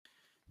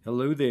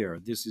Hello there.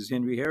 This is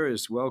Henry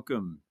Harris.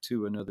 Welcome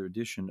to another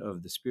edition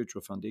of the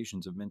Spiritual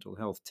Foundations of Mental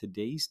Health.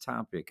 Today's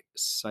topic,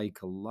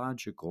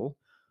 psychological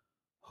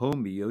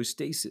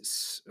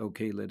homeostasis.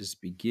 Okay, let us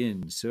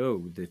begin.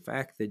 So, the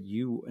fact that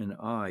you and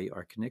I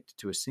are connected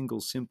to a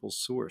single simple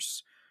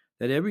source,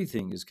 that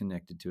everything is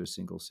connected to a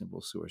single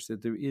simple source,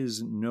 that there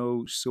is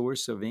no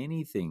source of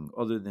anything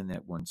other than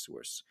that one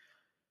source,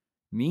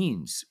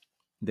 means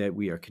that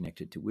we are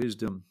connected to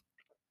wisdom,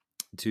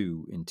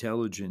 to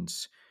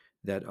intelligence,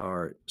 that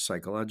our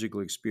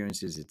psychological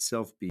experience is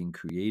itself being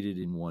created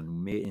in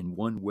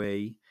one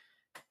way,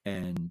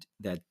 and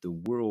that the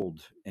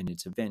world and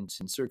its events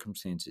and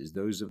circumstances,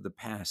 those of the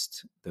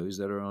past, those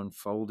that are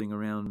unfolding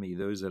around me,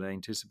 those that I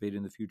anticipate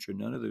in the future,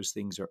 none of those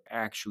things are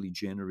actually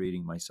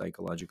generating my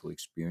psychological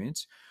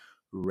experience.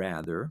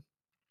 Rather,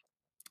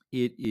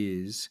 it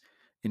is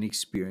an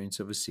experience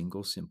of a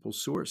single simple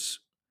source.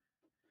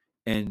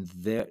 And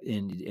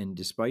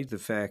despite the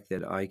fact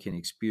that I can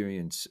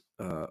experience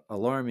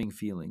alarming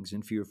feelings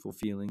and fearful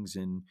feelings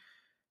and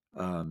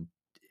um,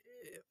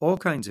 all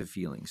kinds of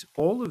feelings,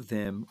 all of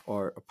them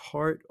are a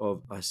part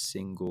of a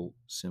single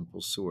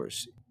simple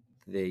source.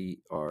 They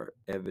are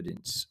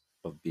evidence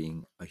of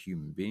being a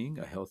human being,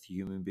 a healthy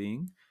human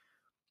being,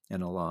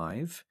 and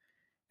alive.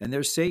 And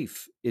they're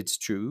safe. It's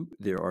true.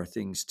 There are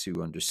things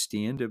to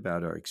understand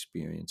about our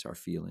experience, our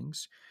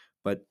feelings.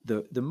 But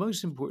the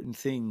most important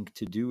thing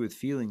to do with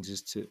feelings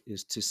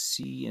is to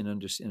see and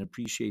understand and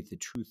appreciate the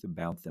truth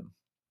about them.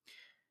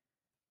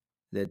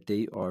 That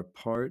they are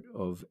part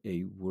of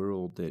a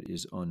world that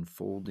is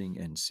unfolding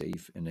and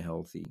safe and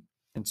healthy.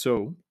 And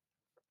so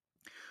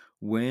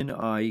when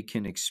I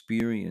can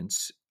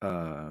experience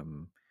a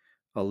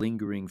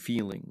lingering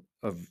feeling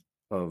of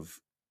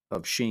of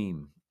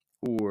shame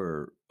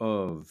or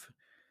of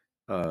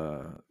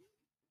uh,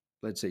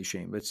 let's say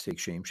shame. Let's take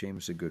shame. Shame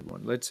is a good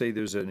one. Let's say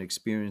there's an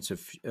experience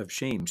of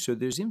shame. So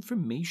there's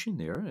information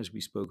there, as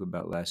we spoke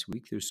about last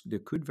week. There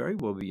could very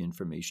well be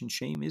information.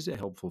 Shame is a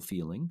helpful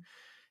feeling.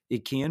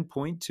 It can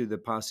point to the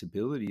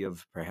possibility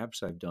of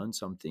perhaps I've done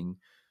something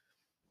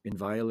in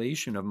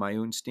violation of my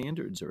own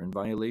standards or in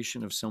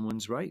violation of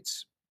someone's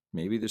rights.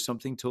 Maybe there's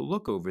something to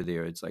look over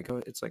there. It's like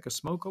a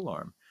smoke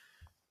alarm.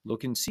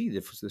 Look and see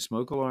if the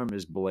smoke alarm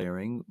is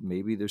blaring.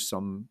 Maybe there's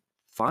some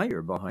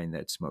fire behind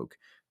that smoke.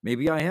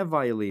 Maybe I have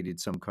violated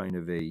some kind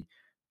of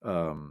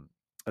um,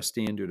 a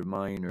standard of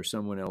mine or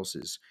someone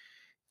else's.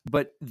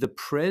 But the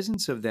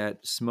presence of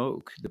that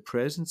smoke, the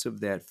presence of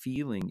that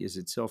feeling, is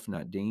itself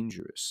not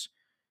dangerous.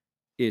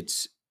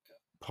 It's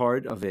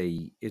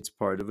it's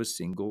part of a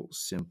single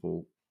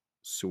simple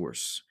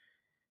source,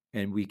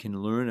 and we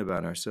can learn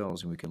about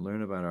ourselves and we can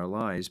learn about our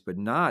lives, but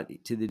not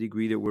to the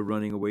degree that we're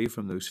running away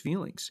from those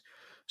feelings.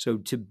 So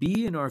to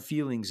be in our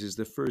feelings is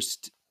the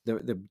first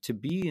to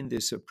be in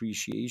this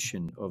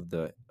appreciation of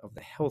the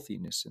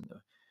healthiness and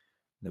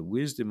the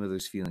wisdom of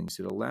those feelings.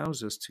 It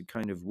allows us to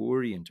kind of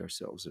orient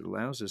ourselves. It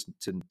allows us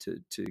to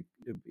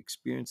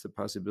experience the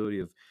possibility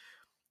of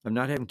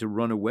not having to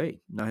run away,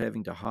 not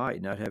having to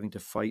hide, not having to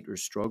fight or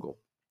struggle.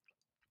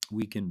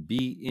 We can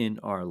be in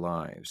our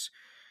lives.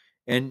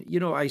 And,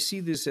 I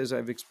see this, as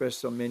I've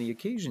expressed on many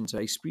occasions,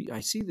 I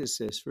see this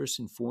as first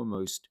and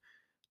foremost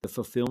the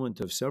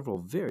fulfillment of several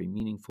very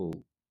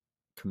meaningful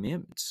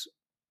commandments.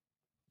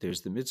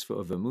 There's the mitzvah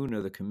of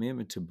Emunah, the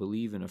commandment to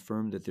believe and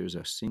affirm that there's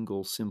a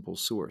single, simple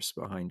source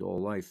behind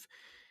all life,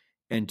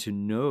 and to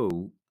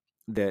know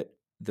that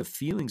the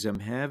feelings I'm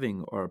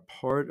having are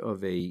part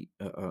of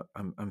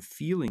I'm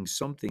feeling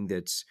something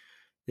it's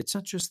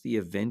not just the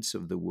events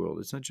of the world.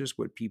 It's not just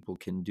what people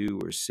can do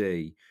or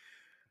say,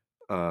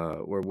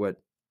 or what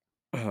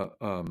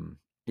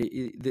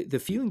the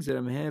feelings that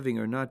I'm having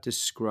are not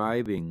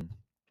describing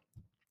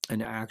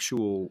an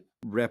actual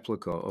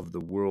replica of the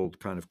world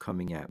kind of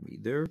coming at me.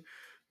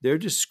 They're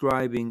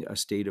describing a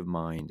state of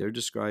mind. They're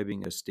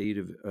describing a state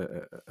of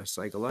a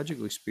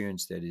psychological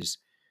experience that is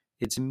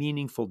it's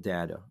meaningful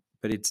data,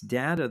 but it's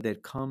data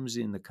that comes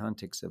in the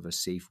context of a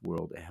safe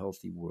world, a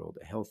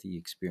healthy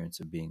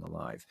experience of being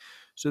alive.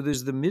 So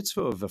there's the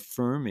mitzvah of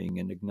affirming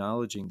and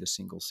acknowledging the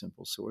single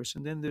simple source,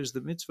 and then there's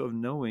the mitzvah of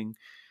knowing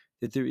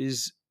that there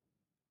is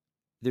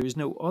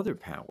no other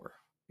power.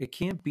 It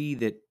can't be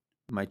that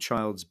my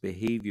child's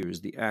behavior is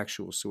the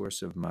actual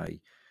source of my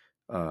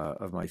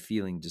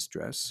feeling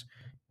distress.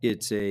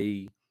 It's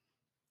a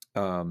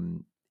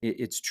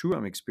it's true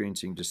I'm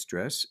experiencing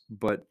distress,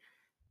 but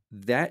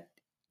that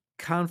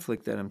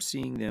conflict that I'm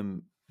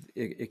seeing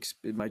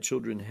my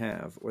children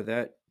have, or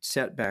that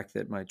setback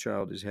that my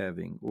child is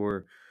having,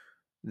 or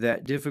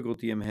that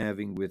difficulty I'm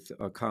having with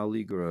a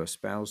colleague or a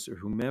spouse or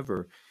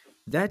whomever,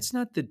 that's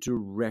not the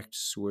direct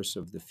source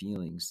of the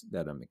feelings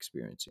that I'm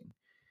experiencing.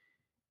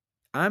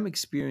 I'm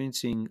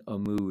experiencing a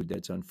mood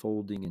that's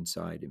unfolding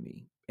inside of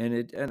me.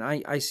 And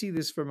I see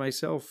this for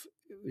myself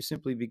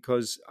simply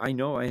because I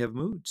know I have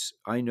moods.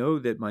 I know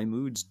that my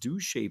moods do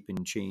shape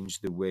and change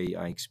the way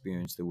I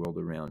experience the world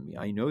around me.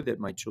 I know that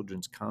my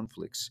children's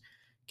conflicts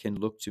can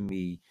look to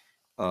me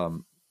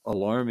um,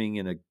 alarming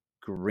in a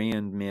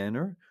grand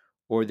manner,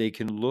 or they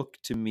can look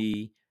to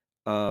me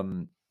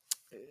um,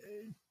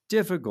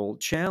 difficult,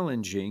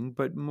 challenging,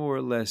 but more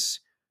or less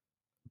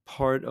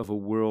part of a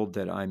world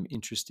that I'm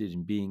interested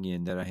in being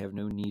in, that I have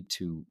no need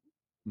to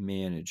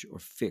manage or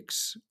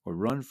fix or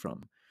run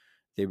from.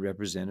 They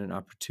represent an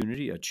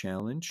opportunity, a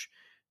challenge,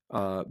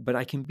 but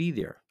I can be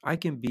there. I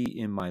can be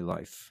in my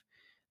life.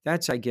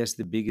 That's, I guess,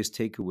 the biggest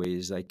takeaway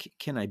is like,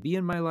 can I be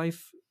in my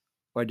life,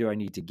 or do I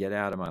need to get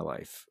out of my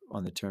life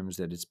on the terms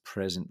that it's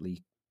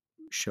presently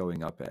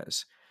showing up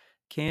as?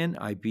 Can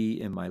I be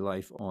in my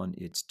life on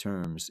its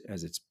terms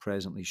as it's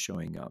presently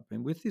showing up?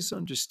 And with this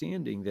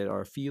understanding that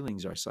our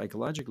feelings, our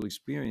psychological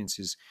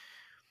experiences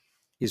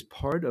is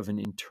part of an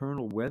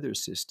internal weather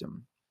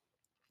system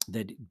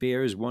that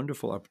bears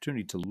wonderful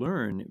opportunity to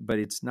learn, but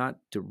it's not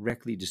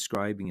directly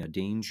describing a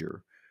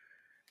danger.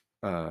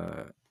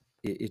 Uh,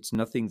 it's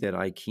nothing that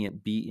I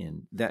can't be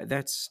in.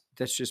 That's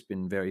just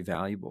been very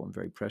valuable and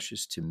very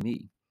precious to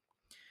me.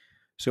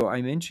 So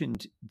I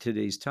mentioned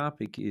today's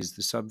topic is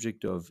the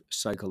subject of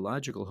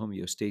psychological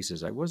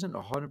homeostasis. I wasn't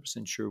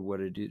 100% sure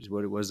what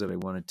it was that I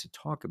wanted to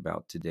talk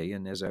about today.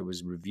 And as I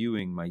was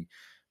reviewing, my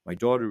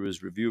daughter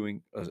was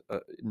reviewing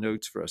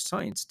notes for a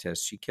science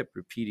test. She kept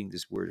repeating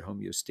this word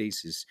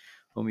homeostasis,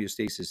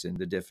 and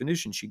the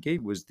definition she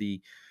gave was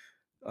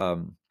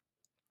um,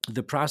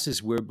 the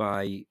process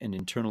whereby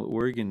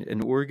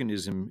an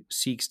organism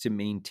seeks to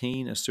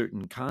maintain a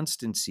certain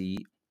constancy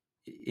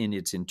in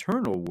its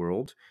internal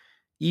world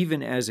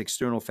even as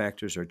external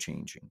factors are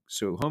changing.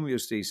 So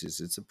homeostasis,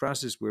 it's a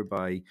process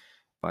whereby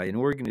an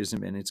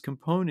organism and its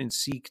components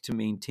seek to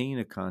maintain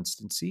a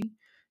constancy,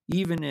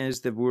 even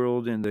as the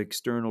world and the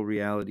external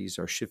realities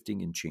are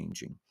shifting and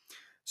changing.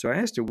 So I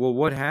asked her, well,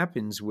 what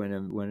happens when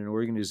an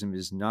organism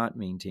is not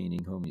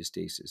maintaining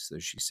homeostasis? So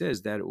she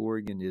says that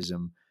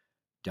organism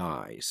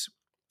dies.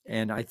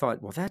 And I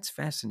thought, well, that's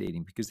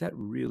fascinating because that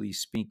really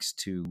speaks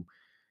to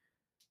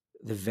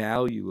the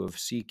value of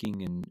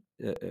seeking and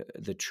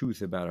the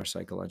truth about our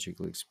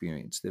psychological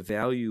experience, the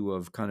value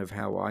of kind of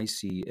how I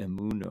see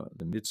emuna,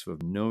 the mitzvah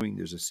of knowing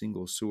there's a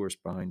single source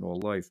behind all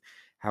life,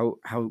 how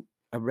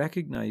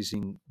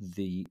recognizing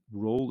the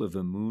role of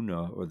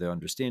emuna or the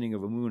understanding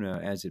of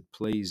emuna as it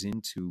plays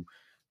into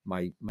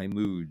my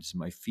moods,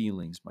 my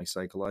feelings, my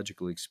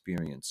psychological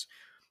experience.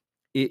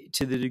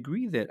 To the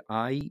degree that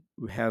I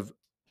have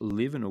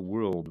live in a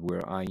world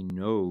where I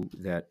know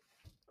that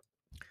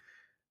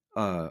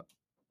uh,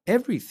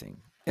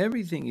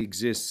 everything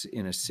exists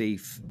in a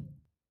safe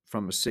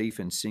from a safe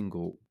and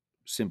simple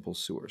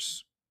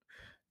source,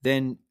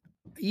 then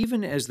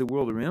even as the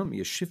world around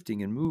me is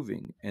shifting and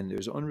moving and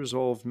there's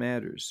unresolved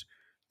matters,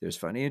 there's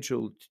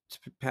financial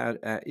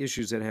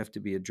issues that have to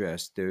be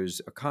addressed, there's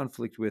a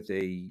conflict with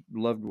a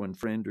loved one,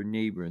 friend, or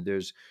neighbor,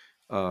 there's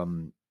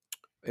um,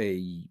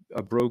 a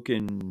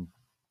broken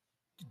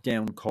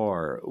down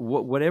car,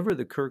 whatever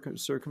the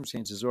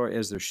circumstances are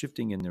as they're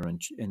shifting and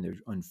they're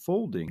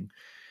unfolding.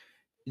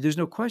 There's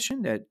no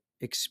question that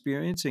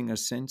experiencing a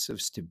sense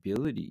of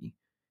stability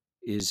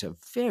is a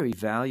very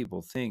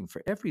valuable thing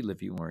for every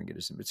living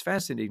organism. It's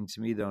fascinating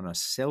to me that on a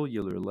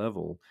cellular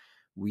level,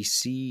 we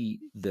see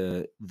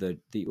the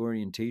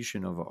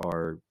orientation of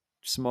our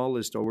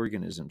smallest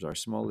organisms, our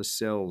smallest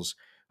cells,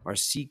 are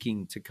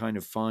seeking to kind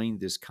of find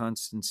this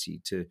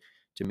constancy to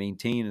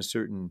maintain a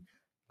certain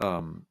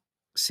um,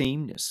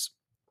 sameness.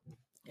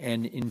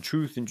 And in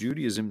truth, in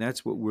Judaism,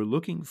 that's what we're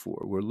looking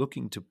for. We're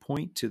looking to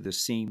point to the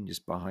sameness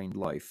behind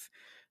life,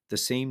 the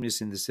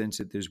sameness in the sense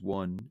that there's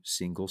one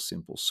single,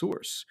 simple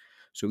source.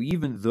 So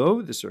even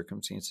though the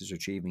circumstances are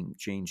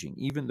changing,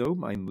 even though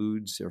my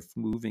moods are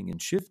moving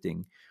and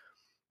shifting,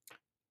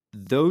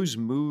 those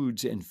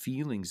moods and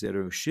feelings that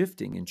are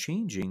shifting and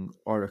changing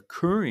are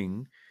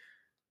occurring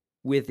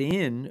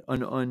within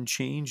an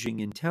unchanging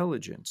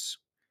intelligence.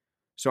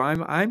 So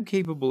I'm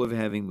capable of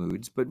having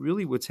moods, but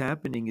really what's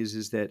happening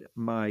is that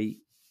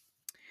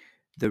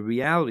the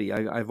reality,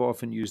 I've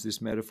often used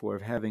this metaphor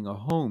of having a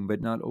home,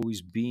 but not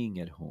always being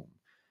at home.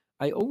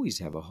 I always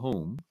have a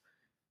home.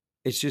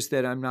 It's just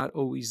that I'm not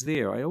always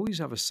there. I always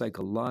have a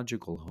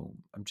psychological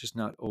home. I'm just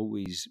not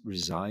always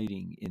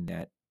residing in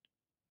that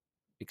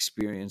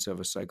experience of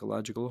a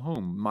psychological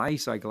home. My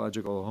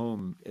psychological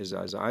home, as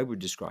I would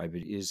describe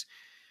it,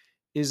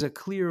 is a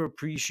clear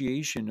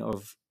appreciation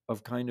of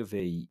kind of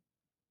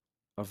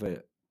of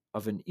a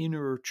of an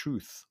inner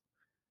truth.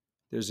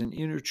 There's an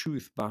inner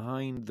truth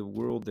behind the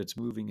world that's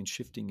moving and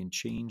shifting and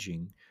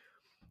changing.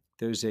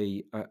 There's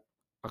a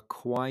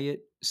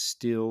quiet,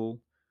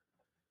 still.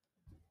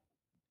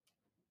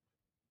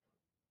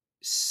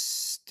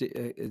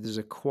 There's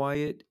a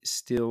quiet,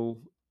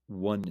 still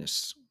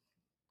oneness,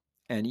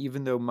 and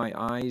even though my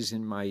eyes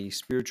and my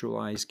spiritual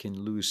eyes can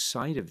lose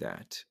sight of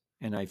that,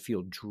 and I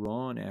feel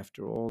drawn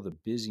after all the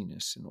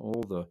busyness and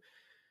all the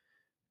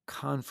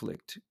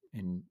conflict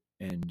and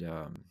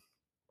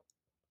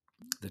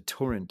the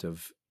torrent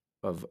of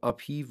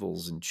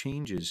upheavals and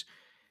changes,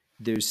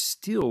 there's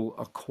still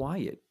a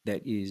quiet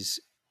that is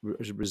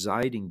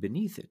residing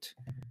beneath it.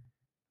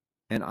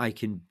 And I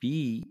can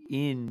be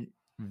in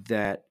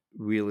that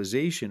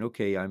realization.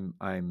 Okay,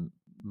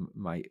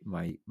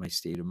 my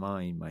state of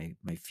mind,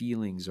 my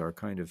feelings are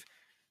kind of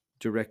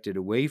directed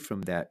away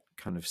from that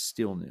kind of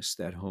stillness,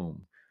 that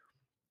home.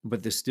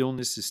 But the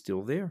stillness is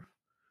still there.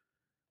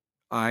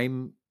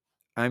 I'm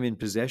I'm in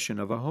possession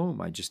of a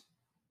home.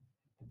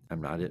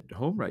 I'm not at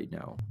home right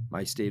now.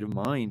 My state of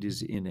mind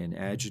is in an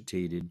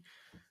agitated.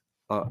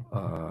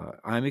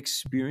 I'm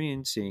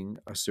experiencing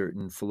a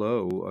certain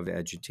flow of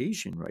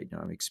agitation right now.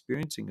 I'm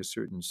experiencing a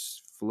certain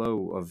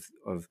flow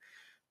of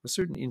a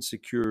certain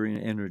insecure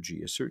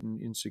energy, a certain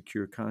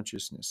insecure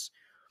consciousness.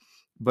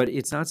 But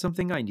it's not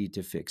something I need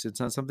to fix. It's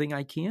not something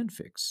I can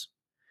fix.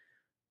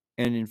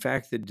 And in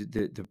fact,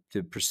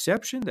 the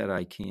perception that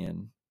I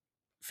can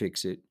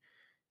fix it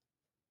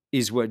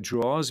is what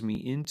draws me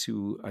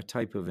into a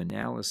type of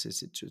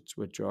analysis. It's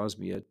what draws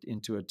me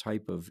into a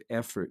type of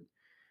effort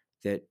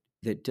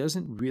that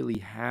doesn't really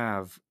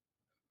have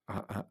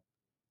a,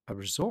 a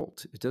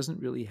result. It doesn't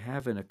really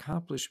have an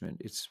accomplishment.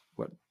 It's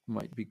what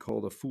might be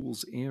called a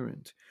fool's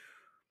errand.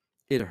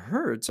 It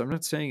hurts. I'm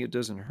not saying it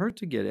doesn't hurt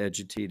to get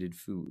agitated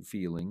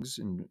feelings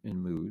and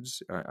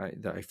moods.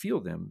 I feel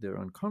them. They're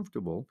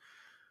uncomfortable,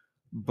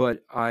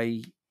 but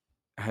I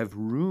have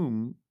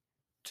room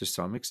to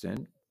some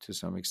extent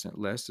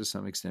less, to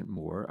some extent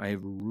more. I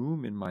have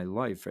room in my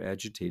life for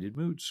agitated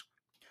moods.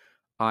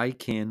 I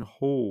can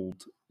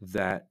hold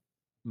that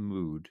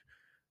mood,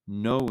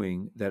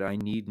 knowing that I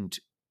needn't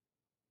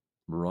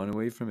run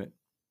away from it,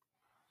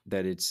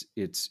 that it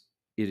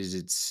is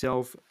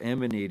itself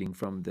emanating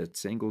from that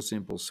single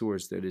simple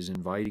source that is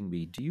inviting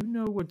me. Do you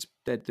know what's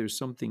that there's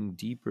something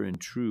deeper and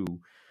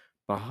true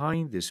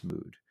behind this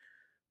mood?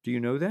 Do you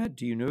know that?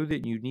 Do you know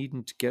that you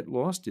needn't get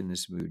lost in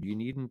this mood? You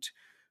needn't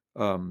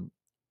um,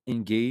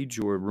 engage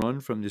or run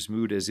from this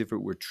mood as if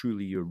it were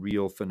truly a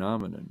real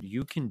phenomenon.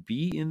 You can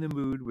be in the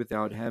mood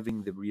without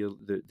having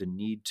the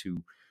need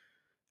to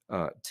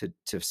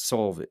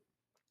solve it,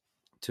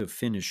 to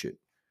finish it,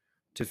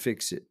 to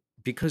fix it,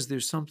 because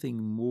there's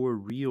something more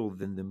real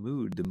than the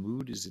mood. The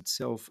mood is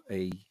itself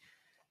a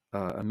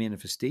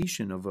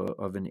manifestation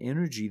of an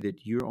energy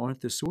that you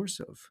aren't the source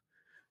of.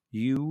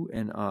 You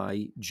and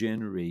I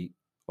generate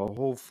a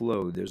whole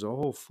flow. There's a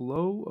whole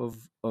flow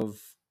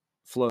of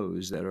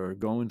flows that are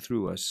going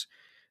through us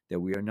that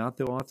we are not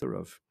the author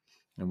of.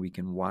 And we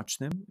can watch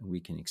them and we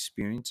can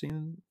experience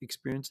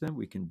them,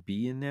 we can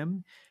be in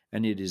them.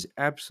 And it is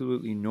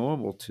absolutely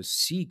normal to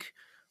seek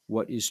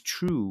what is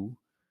true,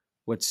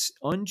 what's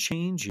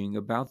unchanging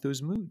about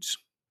those moods.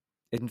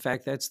 In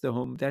fact, that's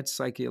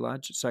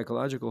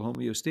psychological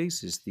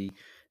homeostasis, the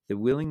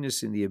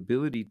willingness and the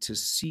ability to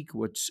seek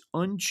what's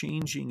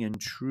unchanging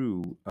and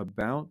true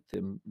about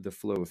the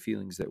flow of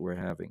feelings that we're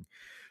having.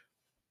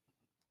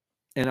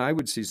 And I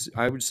would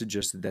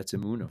suggest that that's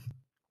emuna,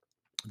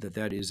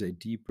 that is a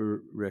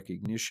deeper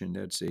recognition.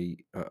 That's a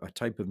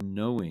type of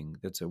knowing.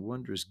 That's a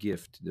wondrous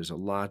gift. There's a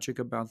logic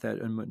about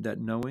that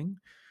knowing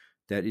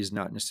that is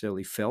not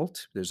necessarily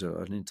felt. There's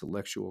an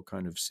intellectual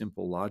kind of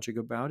simple logic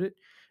about it.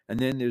 And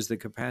then there's the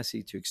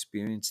capacity to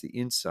experience the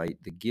insight,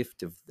 the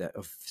gift of that,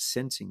 of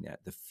sensing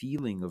that, the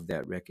feeling of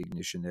that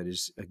recognition. That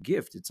is a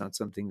gift. It's not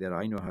something that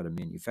I know how to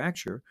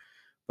manufacture,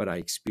 but I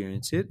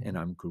experience it and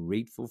I'm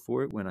grateful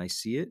for it when I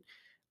see it.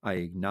 I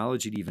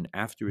acknowledge it even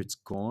after it's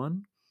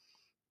gone.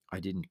 I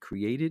didn't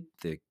create it.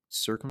 The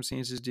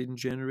circumstances didn't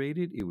generate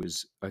it. It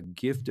was a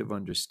gift of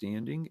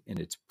understanding, and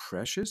it's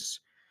precious.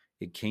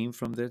 It came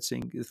from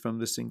from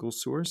the single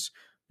source,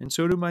 and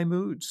so do my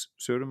moods.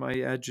 So do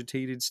my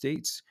agitated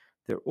states.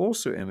 They're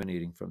also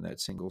emanating from that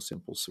single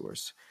simple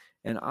source.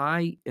 And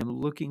I am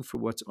looking for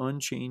what's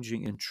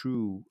unchanging and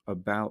true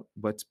about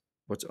what's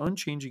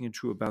unchanging and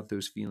true about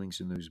those feelings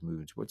and those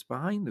moods. What's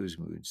behind those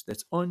moods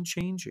that's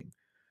unchanging?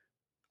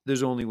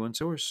 There's only one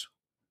source.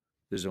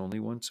 There's only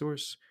one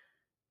source.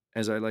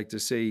 As I like to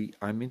say,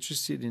 I'm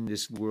interested in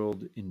this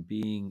world in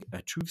being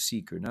a truth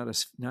seeker,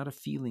 not a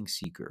feeling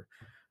seeker.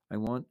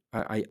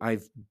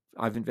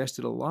 I've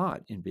invested a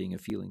lot in being a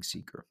feeling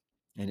seeker,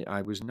 and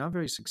I was not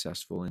very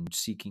successful in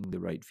seeking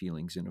the right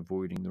feelings and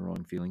avoiding the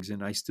wrong feelings.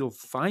 And I still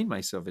find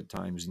myself at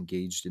times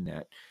engaged in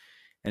that,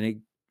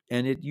 and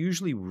it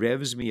usually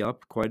revs me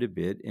up quite a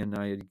bit, and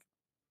I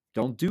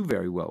don't do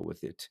very well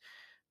with it.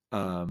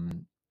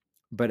 Um,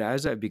 but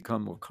as I've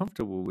become more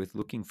comfortable with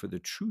looking for the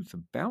truth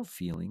about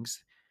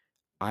feelings,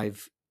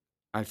 I've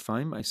I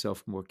find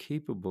myself more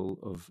capable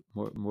of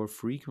more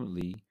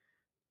frequently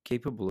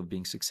capable of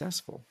being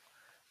successful.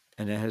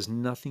 And it has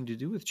nothing to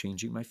do with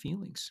changing my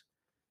feelings.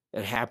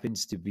 It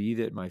happens to be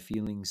that my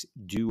feelings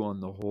do on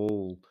the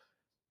whole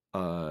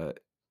uh,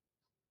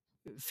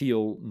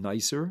 feel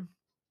nicer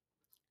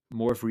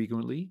more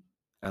frequently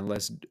and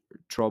less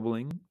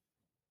troubling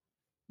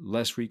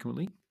less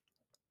frequently.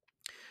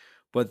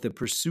 But the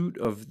pursuit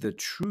of the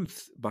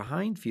truth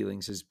behind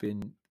feelings has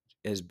been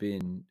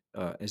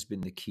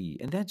the key.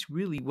 And that's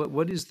really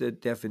what is the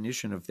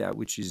definition of that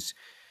which is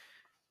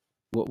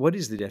what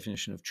is the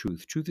definition of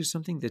truth? Truth is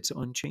something that's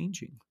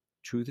unchanging.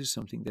 Truth is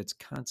something that's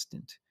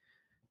constant.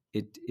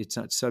 It's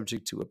not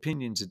subject to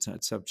opinions. It's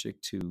not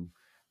subject to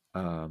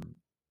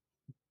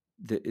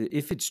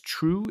if it's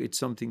true, it's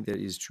something that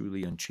is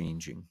truly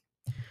unchanging.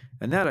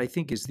 And that, I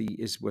think,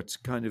 is what's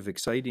kind of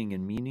exciting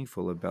and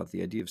meaningful about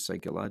the idea of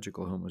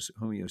psychological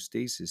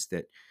homeostasis,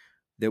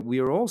 that we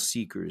are all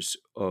seekers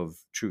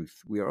of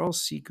truth. We are all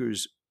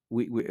seekers.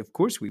 We of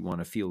course we want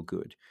to feel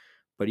good,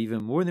 but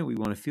even more than we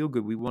want to feel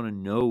good, we want to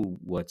know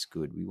what's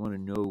good. We want to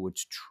know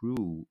what's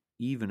true,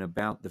 even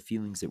about the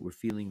feelings that we're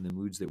feeling, the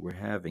moods that we're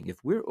having.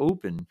 If we're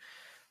open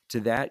to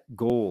that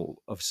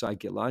goal of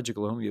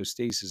psychological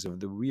homeostasis, of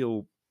the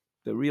real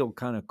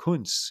kind of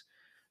kunst,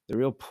 the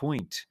real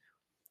point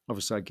of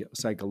a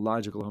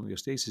psychological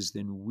homeostasis,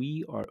 then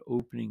we are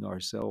opening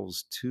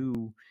ourselves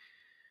to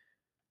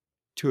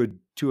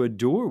a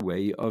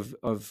doorway of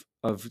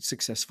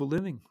successful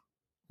living.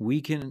 We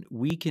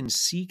can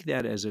seek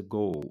that as a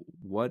goal.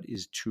 What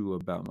is true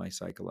about my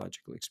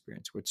psychological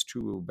experience? What's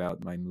true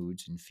about my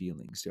moods and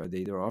feelings?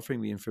 They're offering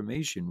me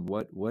information.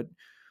 What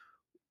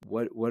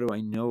do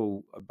I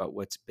know about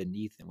what's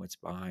beneath and what's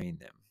behind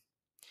them?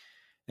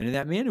 And in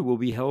that manner, we'll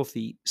be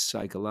healthy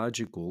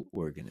psychological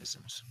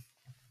organisms.